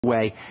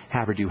way,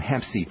 have her do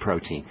hemp seed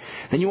protein.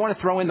 Then you want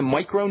to throw in the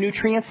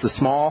micronutrients,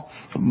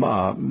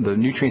 the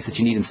nutrients that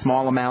you need in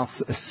small amounts,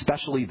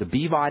 especially the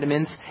B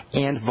vitamins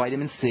and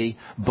vitamin C,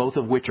 both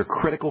of which are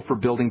critical for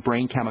building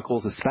brain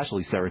chemicals,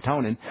 especially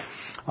serotonin.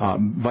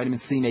 Vitamin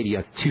C, maybe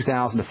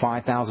 2,000 to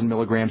 5,000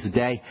 milligrams a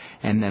day,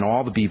 and then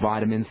all the B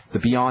vitamins. The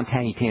Beyond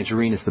Tangy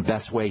Tangerine is the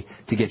best way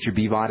to get your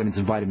B vitamins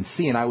and vitamin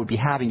C, and I would be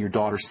having your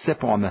daughter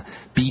sip on the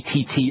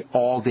BTT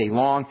all day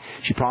long.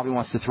 She probably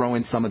wants to throw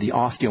in some of the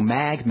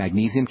Osteomag.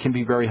 Magnesium can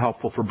be very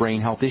helpful for brain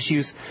health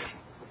issues.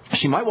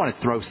 She might want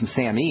to throw some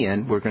SAMe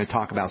in. We're going to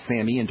talk about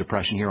SAMe and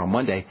depression here on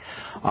Monday.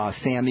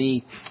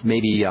 SAMe,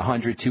 maybe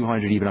 100,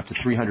 200, even up to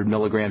 300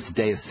 milligrams a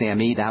day of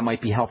SAMe. That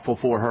might be helpful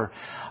for her.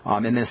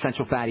 And then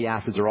essential fatty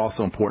acids are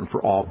also important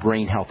for all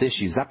brain health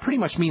issues. That pretty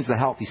much means the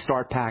Healthy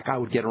Start Pack. I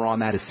would get her on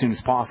that as soon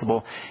as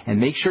possible.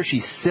 And make sure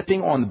she's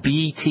sipping on the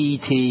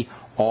BTT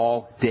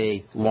all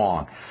day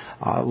long.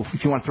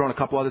 If you want to throw in a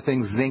couple other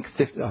things, zinc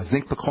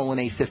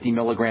picolinate 50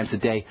 milligrams a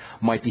day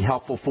might be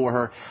helpful for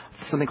her.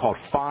 Something called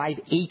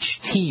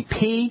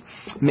 5-HTP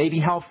may be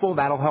helpful.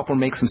 That'll help her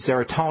make some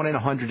serotonin,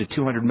 100 to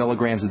 200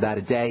 milligrams of that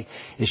a day.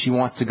 If she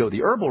wants to go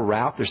the herbal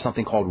route, there's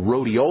something called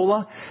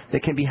rhodiola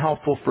that can be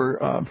helpful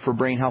for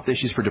brain health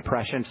issues, for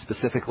depression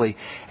specifically.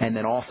 And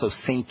then also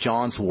St.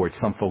 John's wort.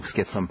 Some folks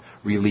get some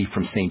relief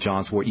from St.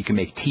 John's wort. You can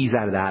make teas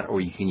out of that,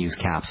 or you can use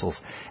capsules.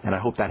 And I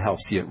hope that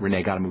helps you.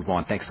 Renee, got to move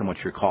on. Thanks so much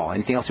for your call.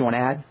 Anything else you want to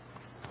add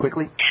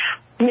quickly?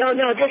 No,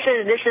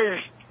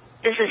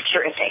 this is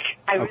terrific.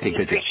 I really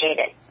appreciate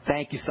it.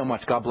 Thank you so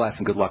much. God bless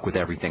and good luck with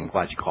everything. I'm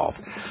glad you called.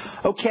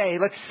 Okay,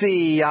 let's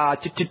see.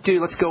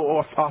 Let's go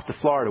off to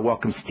Florida.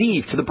 Welcome,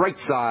 Steve, to the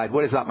Brightside.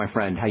 What is up, my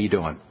friend? How you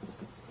doing?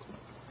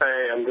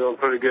 Hey, I'm doing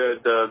pretty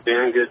good,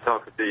 Ben. Good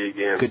talking to you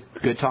again.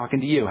 Good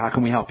talking to you. How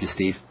can we help you,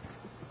 Steve?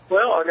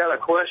 Well, I got a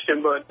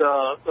question, but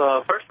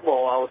first of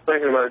all, I was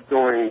thinking about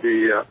joining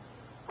the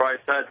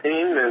Brightside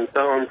team and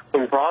selling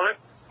some products.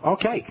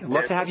 Okay,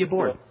 love to have you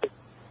aboard.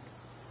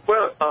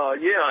 Well,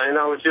 yeah, and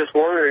I was just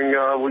wondering,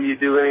 will you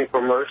do any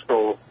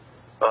promotional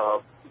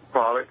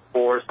product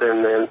for us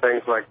and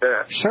things like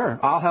that? Sure,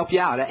 I'll help you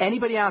out.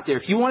 Anybody out there,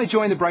 if you want to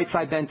join the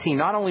Brightside Ben team,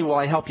 not only will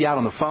I help you out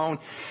on the phone,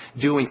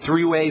 doing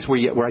 3 ways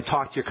where I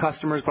talk to your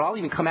customers, but I'll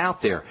even come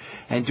out there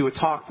and do a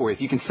talk for you.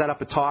 If you can set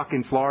up a talk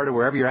in Florida,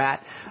 wherever you're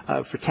at,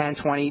 for 10,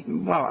 20,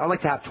 well, I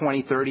like to have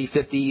 20, 30,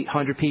 50,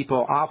 100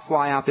 people. I'll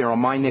fly out there on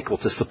my nickel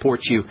to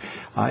support you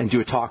and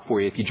do a talk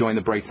for you if you join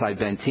the Brightside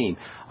Ben team.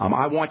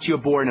 I want you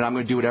aboard, and I'm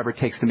going to do whatever it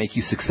takes to make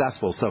you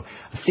successful. So,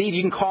 Steve,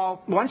 you can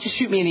call. Why don't you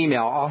shoot me an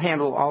email?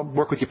 I'll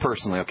work with you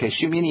personally, okay?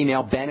 Shoot me an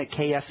email,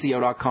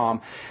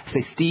 ben@ksco.com.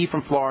 Say, Steve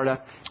from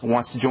Florida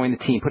wants to join the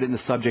team. Put it in the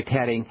subject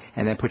heading,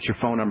 and then put your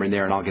phone number in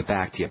there, and I'll get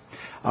back to you.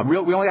 We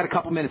only got a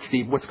couple minutes,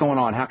 Steve. What's going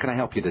on? How can I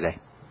help you today?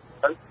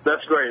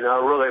 That's great. I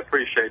really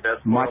appreciate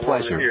that. My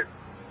pleasure.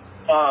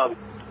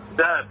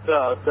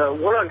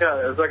 What I got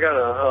is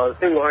it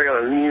seems like I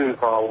got an immune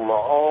problem.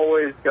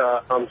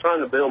 I'm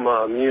trying to build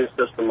my immune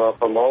system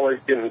up. I'm always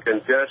getting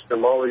congestion.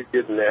 I'm always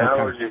getting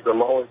allergies.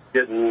 I'm always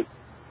getting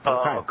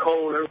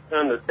cold every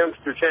time the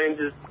temperature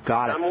changes.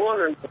 Got it. I'm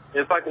wondering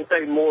if I can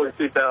take more than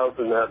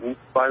 2,000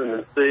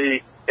 vitamin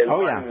C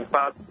and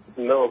 5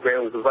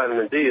 milligrams of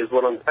vitamin D is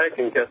what I'm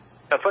taking. Cause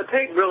if I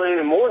take really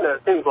any more than that,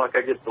 it seems like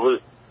I get to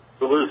lose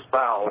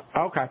bowels.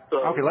 Okay.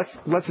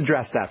 Let's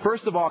address that.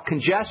 First of all,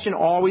 congestion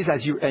always,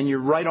 and you're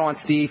right on,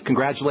 Steve.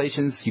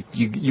 Congratulations.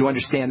 You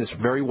understand this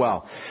very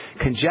well.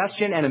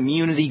 Congestion and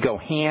immunity go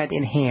hand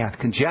in hand.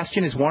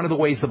 Congestion is one of the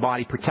ways the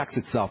body protects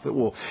itself. It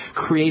will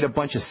create a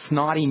bunch of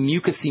snotty,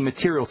 mucousy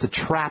material to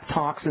trap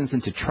toxins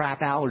and to trap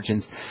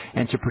allergens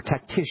and to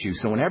protect tissue.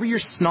 So whenever you're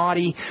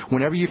snotty,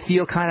 whenever you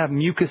feel kind of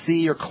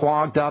mucousy or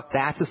clogged up,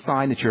 that's a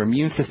sign that your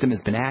immune system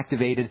has been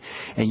activated,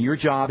 and your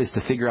job is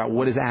to figure out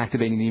what is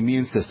activating the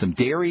immune system.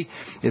 Dairy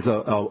is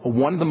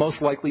one of the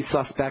most likely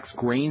suspects.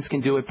 Grains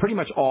can do it. Pretty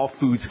much all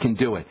foods can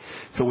do it.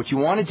 So what you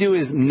want to do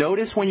is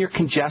notice when your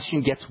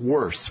congestion gets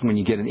worse, when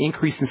you get an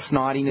increase in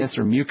snottiness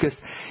or mucus,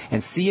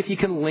 and see if you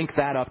can link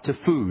that up to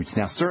foods.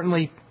 Now,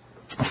 certainly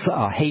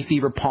hay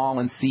fever,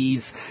 pollen,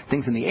 seeds,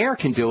 things in the air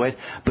can do it,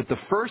 but the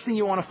first thing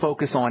you want to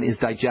focus on is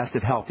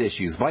digestive health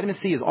issues. Vitamin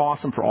C is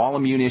awesome for all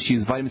immune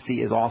issues. Vitamin C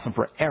is awesome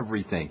for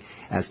everything.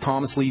 As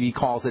Thomas Levy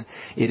calls it,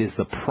 it is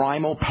the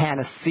primal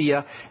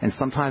panacea, and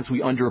sometimes we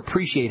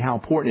underappreciate how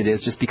important it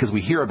is just because we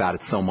hear about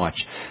it so much.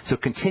 So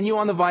continue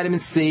on the vitamin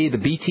C. The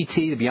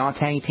BTT, the Beyond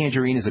Tangy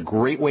Tangerine, is a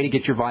great way to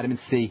get your vitamin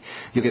C.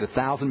 You'll get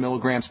 1,000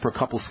 milligrams per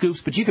couple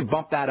scoops, but you can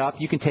bump that up.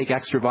 You can take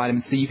extra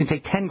vitamin C. You can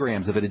take 10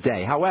 grams of it a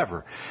day.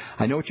 However,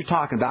 I know what you're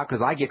talking about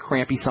because I get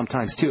crampy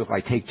sometimes too if I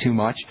take too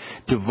much.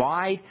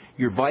 Divide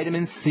your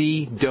vitamin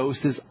C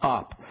doses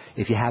up.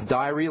 If you have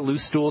diarrhea,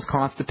 loose stools,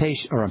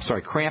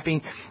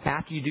 cramping,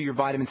 after you do your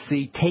vitamin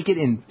C, take it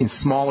in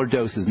smaller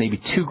doses, maybe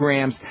 2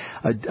 grams,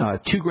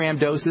 2-gram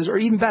doses, or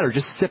even better,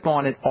 just sip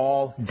on it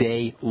all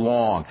day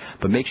long.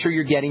 But make sure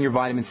you're getting your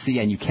vitamin C,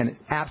 and you can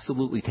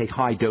absolutely take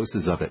high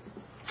doses of it.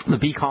 The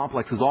B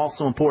complex is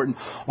also important.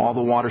 All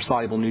the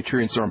water-soluble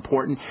nutrients are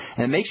important.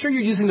 And make sure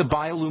you're using the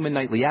Biolumin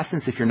Nightly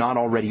Essence if you're not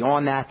already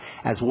on that,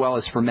 as well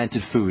as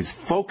fermented foods.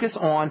 Focus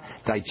on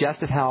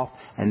digestive health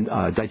and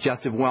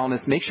digestive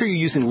wellness. Make sure you're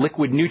using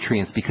liquid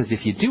nutrients, because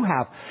if you do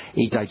have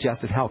a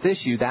digestive health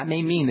issue, that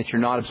may mean that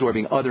you're not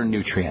absorbing other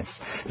nutrients.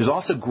 There's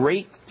also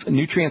great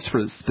nutrients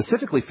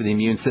specifically for the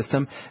immune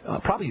system.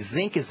 Probably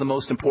zinc is the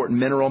most important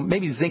mineral.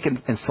 Maybe zinc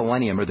and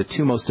selenium are the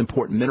two most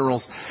important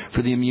minerals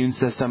for the immune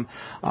system.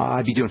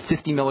 I'd be doing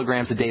 50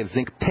 milligrams a day of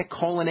zinc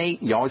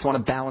picolinate. You always want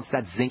to balance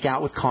that zinc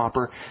out with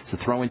copper. So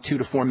throw in 2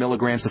 to 4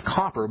 milligrams of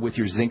copper with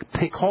your zinc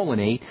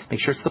picolinate. Make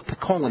sure it's the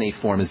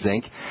picolinate form of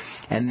zinc.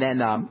 And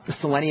then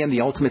selenium,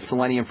 the ultimate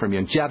selenium from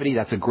longevity.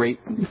 That's a great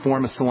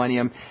form of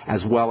selenium,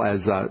 as well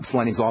as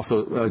selenium is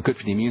also good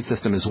for the immune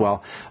system as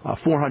well.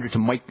 400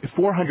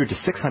 to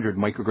 600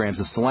 micrograms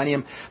of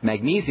selenium.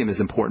 Magnesium is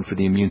important for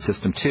the immune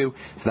system too.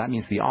 So that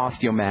means the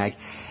osteomag.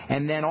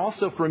 And then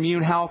also for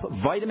immune health,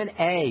 vitamin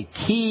A,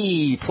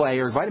 key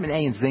player. Vitamin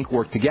A and zinc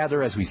work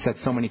together, as we've said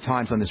so many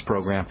times on this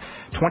program.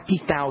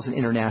 20,000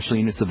 international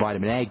units of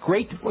vitamin A.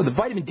 Great. The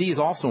vitamin D is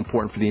also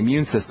important for the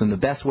immune system. The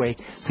best way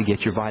to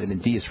get your vitamin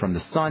D is from the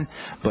sun.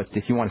 But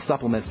if you want to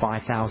supplement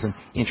 5,000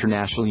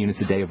 international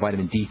units a day of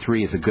vitamin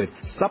D3 is a good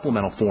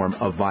supplemental form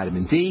of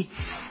vitamin D.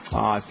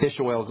 Fish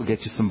oil will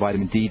get you some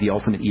vitamin D. The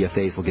ultimate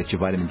EFAs will get you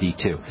vitamin D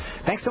too.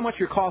 Thanks so much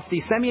for your call,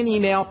 Steve. Send me an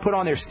email. Put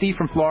on there Steve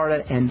from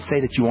Florida and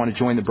say that you want to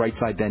join the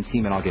Brightside Ben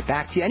team, and I'll get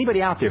back to you.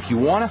 Anybody out there, if you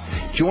want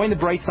to join the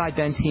Brightside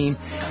Ben team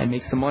and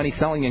make some money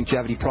selling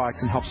longevity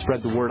products and help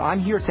spread the word, I'm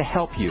here to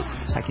help you.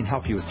 I can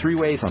help you with 3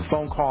 ways: on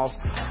phone calls,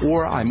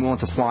 or I'm willing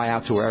to fly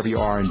out to wherever you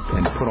are and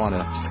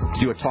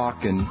do a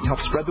talk and help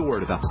spread the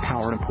word about the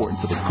power and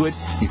importance of a good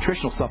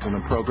nutritional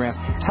supplement program.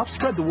 Help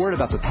spread the word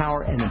about the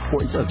power and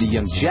importance of the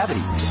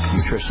longevity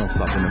nutritional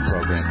supplement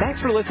program.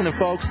 Thanks for listening,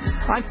 folks.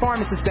 I'm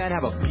Pharmacist Ben.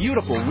 Have a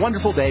beautiful,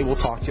 wonderful day. We'll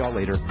talk to y'all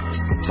later.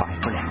 Bye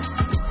for now.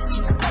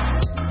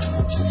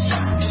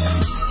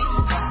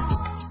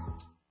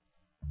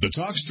 The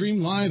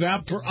TalkStream Live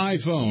app for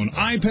iPhone,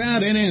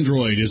 iPad, and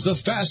Android is the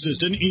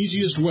fastest and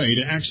easiest way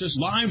to access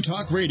live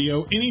talk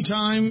radio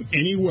anytime,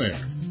 anywhere.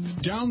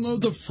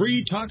 Download the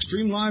free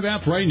TalkStream Live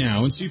app right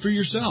now and see for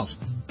yourself.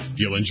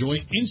 You'll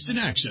enjoy instant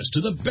access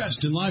to the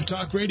best in live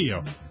talk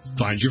radio.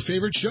 Find your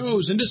favorite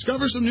shows and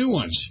discover some new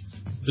ones.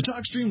 The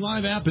TalkStream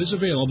Live app is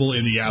available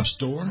in the App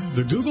Store,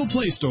 the Google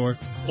Play Store,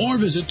 or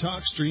visit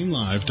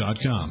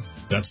TalkStreamLive.com.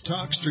 That's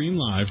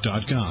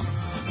TalkStreamLive.com.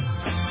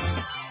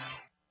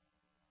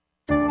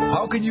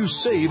 How can you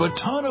save a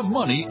ton of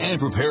money and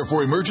prepare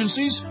for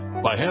emergencies?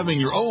 By having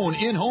your own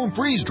in-home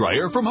freeze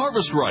dryer from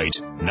Harvest Right.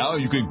 Now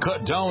you can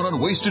cut down on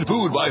wasted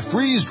food by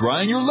freeze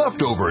drying your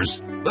leftovers.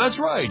 That's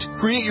right.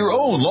 Create your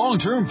own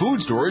long-term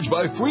food storage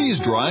by freeze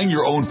drying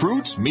your own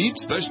fruits,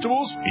 meats,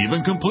 vegetables,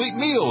 even complete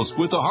meals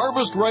with the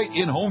Harvest Right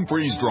in-home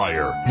freeze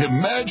dryer.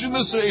 Imagine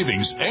the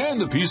savings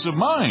and the peace of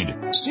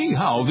mind. See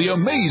how the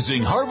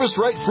amazing Harvest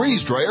Right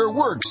freeze dryer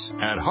works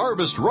at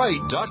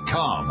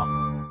harvestright.com.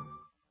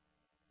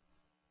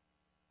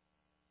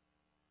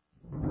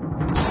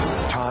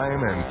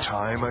 Time and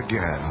time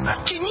again.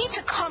 You need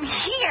to come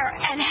here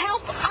and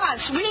help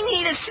us. We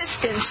need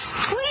assistance,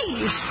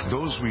 please.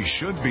 Those we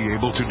should be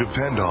able to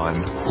depend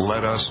on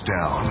let us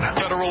down.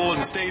 Federal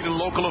and state and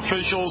local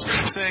officials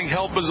saying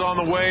help is on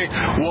the way.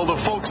 Well, the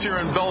folks here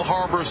in Belle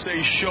Harbor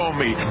say show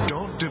me.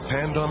 Don't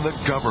depend on the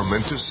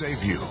government to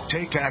save you.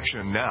 Take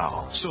action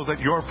now so that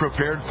you're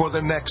prepared for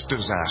the next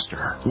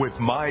disaster with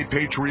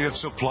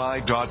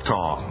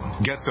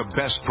MyPatriotSupply.com. Get the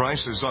best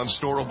prices on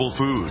storable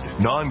food,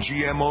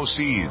 non-GMO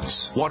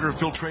seeds, water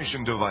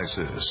filtration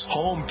devices,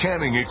 home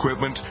canning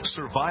equipment,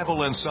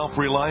 survival and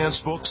self-reliance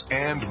books,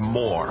 and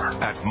more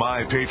at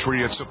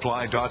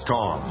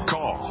MyPatriotSupply.com.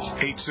 Call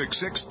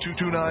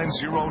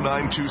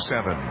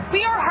 866-229-0927.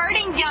 We are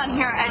hurting down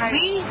here, and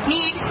we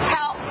need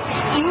help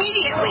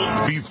immediately.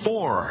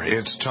 Before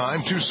it's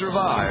time to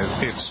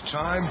survive, it's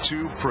time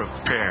to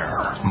prepare.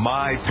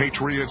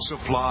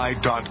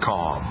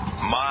 MyPatriotSupply.com.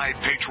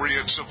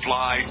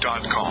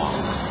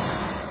 MyPatriotSupply.com.